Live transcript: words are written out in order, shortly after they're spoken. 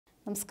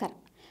നമസ്കാരം.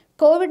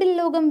 കോവിഡിൽ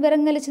ലോകം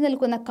വിറങ്ങലിച്ചു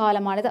നിൽക്കുന്ന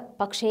കാലമാണിത്.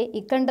 പക്ഷേ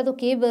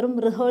ഇക്കണ്ടതൊക്കെ വെറും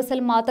റിഹേഴ്സൽ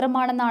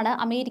മാത്രമാണെന്നാണ്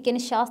അമേരിക്കൻ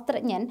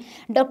ശാസ്ത്രജ്ഞൻ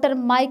doctor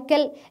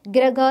Michael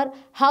Greger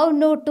how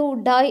not to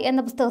die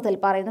എന്ന പുസ്തകത്തിൽ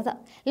പറയുന്നത്.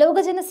 ലോക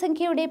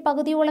ജനസംഖ്യയുടെ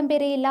പകുതിയോളം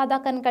പേരെ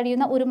ഇല്ലാതാക്കാൻ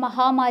കഴിയുന്ന ഒരു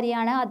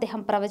മഹാമാരിയാണ്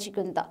അദ്ദേഹം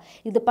പ്രവചിക്കുന്നത്.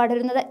 ഇത്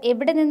പടരുന്നത്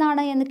എവിടെ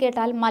നിന്നാണ് എന്ന്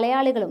കേട്ടാൽ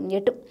മലയാളികളും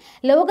ഞെട്ടും.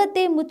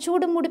 ലോകത്തെ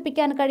മുച്ചൂട്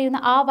മുടിപ്പിക്കാൻ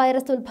കഴിയുന്ന ആ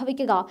വൈറസ്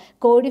ഉത്ഭവിക്കുക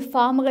കോഴി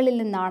ഫാമുകളിൽ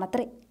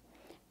നിന്നാണത്രേ.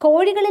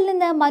 കോഴികളിൽ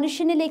നിന്ന്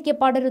മനുഷ്യനിലേക്ക്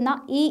പടരുന്ന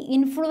ഈ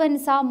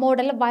ഇൻഫ്ലുവൻസ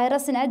മോഡൽ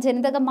വൈറസിന്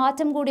ജനിതക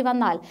മാറ്റം കൂടി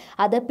വന്നാൽ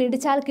അത്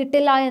പിടിച്ചാൽ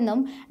കിട്ടില്ല എന്നും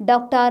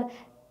ഡോക്ടർ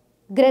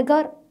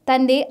ഗ്രെഗർ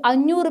തന്റെ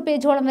 500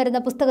 പേജോളം വരുന്ന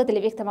പുസ്തകത്തിൽ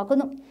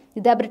വ്യക്തമാക്കുന്നു.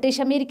 ഇത്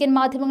ബ്രിട്ടീഷ് അമേരിക്കൻ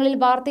മാധ്യമങ്ങളിൽ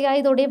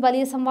വാർത്തയായതോടെ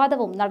വലിയ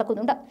സംവാദവും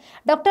നടക്കുന്നുണ്ട്.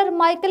 ഡോക്ടർ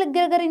മൈക്കൽ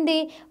ഗ്രെഗറിന്റെ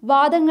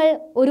വാദങ്ങൾ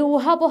ഒരു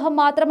ഊഹാപോഹം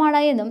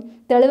മാത്രമാണ് എന്നും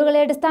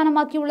തെളിവുകളെ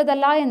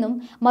അടിസ്ഥാനമാക്കിയുള്ളതല്ല എന്നും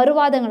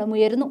മറുവാദങ്ങളും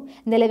ഉയരുന്നു.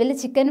 നിലവിൽ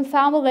ചിക്കൻ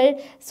ഫാമുകൾ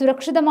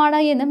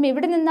സുരക്ഷിതമാണ് എന്നും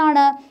എവിടെ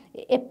നിന്നാണ്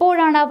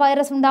എപ്പോഴാണ്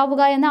വൈറസ്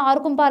ഉണ്ടാവുക എന്ന്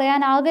ആർക്കും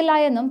പറയാനാകില്ല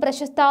എന്നും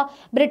പ്രശസ്ത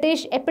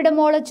ബ്രിട്ടീഷ്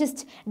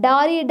എപ്പിഡമോളജിസ്റ്റ്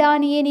ഡാരി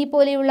ഡാനിയേനി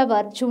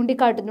പോലെയുള്ളവർ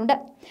ചൂണ്ടിക്കാട്ടുന്നുണ്ട്.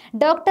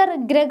 ഡോക്ടർ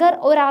ഗ്രെഗർ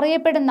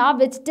ഒരറിയപ്പെടുന്ന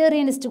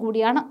വെജിറ്റേറിയനിസ്റ്റ്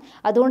കൂടിയാണ്.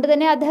 അതുകൊണ്ട്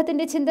തന്നെ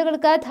അദ്ദേഹത്തിന്റെ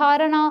ചിന്തകൾക്ക്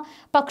ധാരണ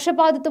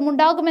പക്ഷപാതിത്വം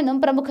ഉണ്ടാകുമെന്നും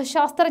പ്രമുഖ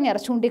ശാസ്ത്രജ്ഞർ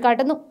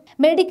ചൂണ്ടിക്കാട്ടുന്നു.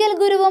 മെഡിക്കൽ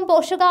ഗുരുവും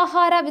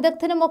പോഷകാഹാര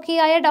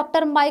വിദഗ്ധനുമൊക്കെയായ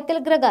ഡോക്ടർ മൈക്കൽ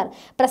ഗ്രെഗർ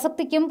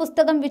പ്രസക്തിക്കും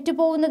പുസ്തകം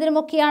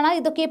വിറ്റുപോകുന്നതിനുമൊക്കെയാണ്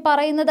ഇതൊക്കെ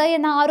പറയുന്നത്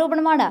എന്ന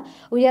ആരോപണമാണ്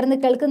ഉയർന്നു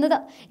കേൾക്കുന്നത്.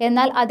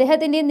 എന്നാൽ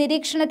അദ്ദേഹത്തിന്റെ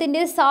നിരീക്ഷണത്തിന്റെ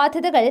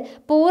സാധ്യതകൾ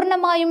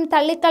പൂർണ്ണമായും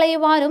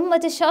തള്ളിക്കളയുവാനും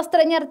മറ്റ്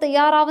ശാസ്ത്രജ്ഞർ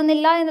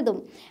തയ്യാറാവുന്നില്ല എന്നതും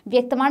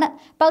വ്യക്തമാണ്.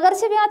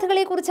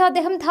 പകർച്ചവ്യാധികളെ കുറിച്ച്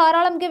അദ്ദേഹം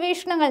ധാരാളം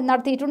ഗവേഷണങ്ങൾ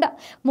നടത്തിയിട്ടുണ്ട്.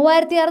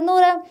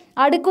 3600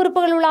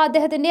 അടിക്കുറിപ്പുകളുള്ള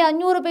അദ്ദേഹത്തിന്റെ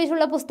 500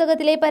 പേജുള്ള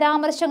പുസ്തകത്തിലെ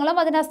പരാമർശങ്ങളും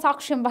അതിന്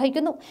സാക്ഷ്യം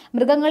വഹിക്കുന്നു.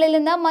 മൃഗങ്ങളിൽ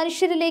നിന്ന്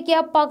മനുഷ്യരിലേക്ക്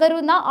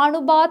പകരുന്ന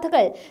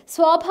അണുബാധകൾ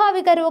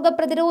സ്വാഭാവിക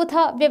രോഗപ്രതിരോധ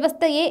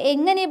വ്യവസ്ഥയെ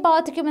എങ്ങനെ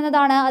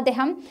ബാധിക്കുമെന്നതാണ്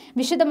അദ്ദേഹം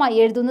വിശദമായി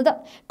എഴുതുന്നത്.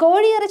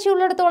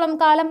 കോഴിയിറച്ചിയുള്ളിടത്തോളം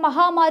കാലം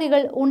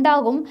മഹാമാരികൾ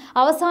ഉണ്ടാകും.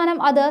 അവസാനം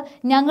അത്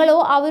ഞങ്ങളോ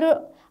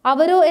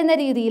അവരോ എന്ന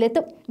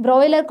രീതിയിലെത്തും.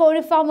 ബ്രോയിലർ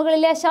കോഴി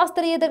ഫാമുകളിലെ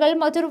അശാസ്ത്രീയതകൾ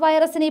മറ്റൊരു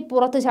വൈറസിനെ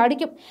പുറത്തു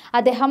ചാടിക്കും.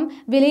 അദ്ദേഹം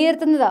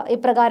വിലയിരുത്തുന്നത്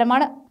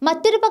ഇപ്രകാരമാണ്.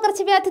 മറ്റൊരു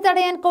പകർച്ചവ്യാധി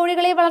തടയാൻ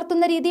കോഴികളെ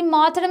വളർത്തുന്ന രീതി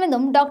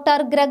മാറ്റണമെന്നും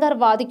ഡോക്ടർ ഗ്രെഗർ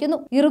വാദിക്കുന്നു.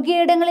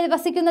 ഇറുകിയിടങ്ങളിൽ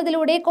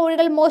വസിക്കുന്നതിലൂടെ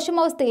കോഴികൾ മോശം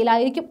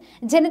അവസ്ഥയിലായിരിക്കും.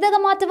 ജനിതക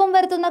മാറ്റവും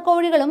വരുത്തുന്ന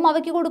കോഴികളും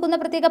അവയ്ക്ക് കൊടുക്കുന്ന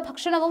പ്രത്യേക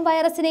ഭക്ഷണവും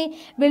വൈറസിനെ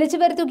വിളിച്ചു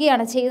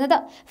വരുത്തുകയാണ് ചെയ്യുന്നത്.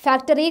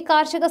 ഫാക്ടറി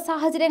കാർഷിക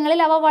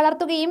സാഹചര്യങ്ങളിൽ അവ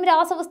വളർത്തുകയും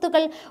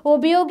രാസവസ്തുക്കൾ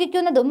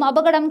ഉപയോഗിക്കുന്നതും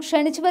അപകടം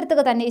ക്ഷണിച്ചു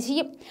വരുത്തുക തന്നെ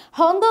ചെയ്യും.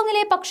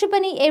 ഹോങ്കോങ്ങിലെ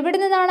പക്ഷിപ്പനി എവിടെ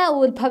നിന്നാണ്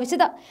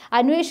ഉത്ഭവിച്ചത്?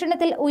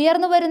 അന്വേഷണത്തിൽ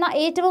ഉയർന്നുവരുന്ന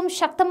ഏറ്റവും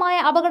ശക്തമായ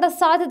അപകട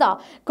സാധ്യത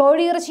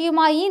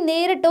കോഴിയിറച്ചിയുമായി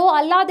നേരിട്ടോ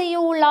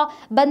അല്ലാതെയോ ഉള്ള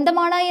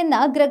ബന്ധമാണ് എന്ന്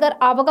ഗ്രെഗർ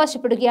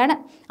അവകാശപ്പെടുകയാണ്.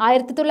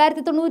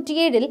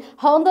 1997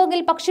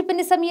 ഹോങ്കോങ്ങിൽ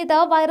പക്ഷിപ്പനി സമയത്ത്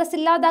വൈറസ്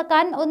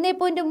ഇല്ലാതാക്കാൻ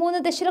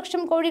 1.3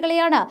 ദശലക്ഷം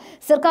കോഴികളെയാണ്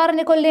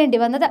സർക്കാരിന് കൊല്ലേണ്ടി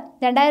വന്നത്.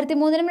 2003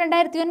 നും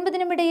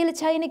 2009 ഇടയിൽ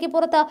ചൈനയ്ക്ക്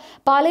പുറത്ത്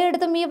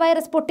പലയിടത്തും ഈ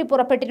വൈറസ്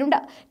പൊട്ടിപ്പുറപ്പെട്ടിട്ടുണ്ട്.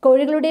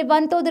 കോഴികളുടെ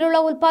വൻതോതിലുള്ള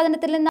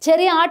ഉൽപാദനത്തിൽ നിന്ന്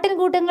ചെറിയ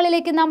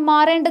ആട്ടിൻകൂട്ടങ്ങളിലേക്ക് നാം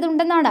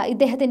മാറേണ്ടതുണ്ടെന്നാണ്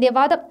ഇദ്ദേഹത്തിന്റെ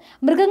വാദം.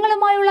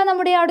 മൃഗങ്ങളുമായുള്ള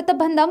നമ്മുടെ അടുത്ത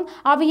ബന്ധം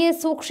അവയെ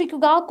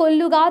സൂക്ഷിക്കുക,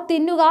 കൊല്ലുക,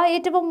 തിന്നുക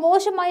ഏറ്റവും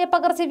മോശമായ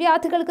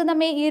പകർച്ചവ്യാധികൾക്ക്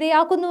നമ്മെ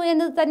ഇരയാക്കുന്നു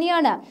എന്നത്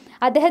തന്നെയാണ്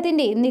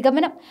അദ്ദേഹത്തിന്റെ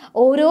നിഗമനം.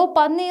 ഓരോ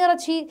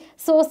പന്നിയിറച്ചി,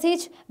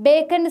 സോസേജ്,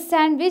 ബേക്കൺ,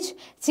 സാൻഡ്വിച്ച്,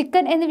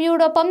 ചിക്കൻ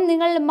എന്നിവയോടൊപ്പം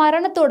നിങ്ങൾ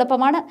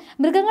മരണത്തോടൊപ്പമാണ്.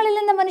 മൃഗങ്ങളിൽ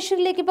നിന്ന്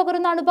മനുഷ്യരിലേക്ക്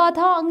പകരുന്ന അണുബാധ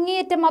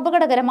അങ്ങേയറ്റം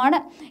അപകടകരമാണ്.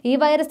 ഈ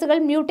വൈറസുകൾ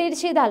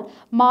മ്യൂട്ടേറ്റ് ചെയ്താൽ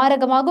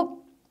മാരകമാകും.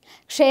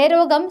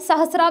 ക്ഷയരോഗം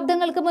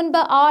സഹസ്രാബ്ദങ്ങൾക്ക് മുൻപ്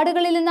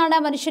ആടുകളിൽ നിന്നാണ്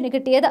മനുഷ്യന്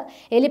കിട്ടിയത്.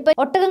 എലിപ്പ,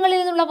 ഒട്ടകങ്ങളിൽ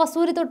നിന്നുള്ള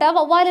വസൂരി തൊട്ട്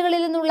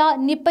വവ്വാലുകളിൽ നിന്നുള്ള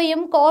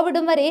നിപ്പയും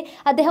കോവിഡും വരെ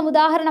അദ്ദേഹം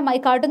ഉദാഹരണമായി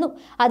കാട്ടുന്നു.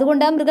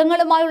 അതുകൊണ്ട്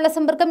മൃഗങ്ങളുമായുള്ള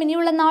സമ്പർക്കം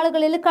ഇനിയുള്ള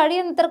നാളുകളിൽ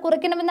കഴിയുന്നത്ര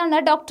കുറയ്ക്കണമെന്നാണ്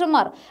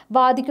ഡോക്ടർമാർ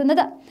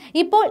വാദിക്കുന്നത്.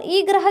 ഇപ്പോൾ ഈ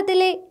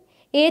ഗ്രഹത്തിലെ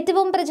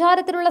ഏറ്റവും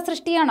പ്രചാരത്തിലുള്ള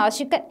സൃഷ്ടിയാണ്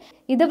ചിക്കൻ.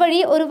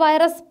 ഇതുവഴി ഒരു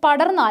വൈറസ്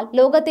പടർന്നാൽ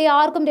ലോകത്തെ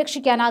ആർക്കും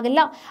രക്ഷിക്കാനാകില്ല.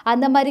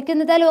 അന്ന്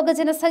മരിക്കുന്നത് ലോക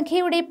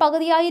ജനസംഖ്യയുടെ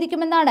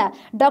പകുതിയായിരിക്കുമെന്നാണ്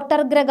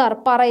ഡോക്ടർ ഗ്രെഗർ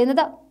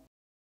പറയുന്നത്.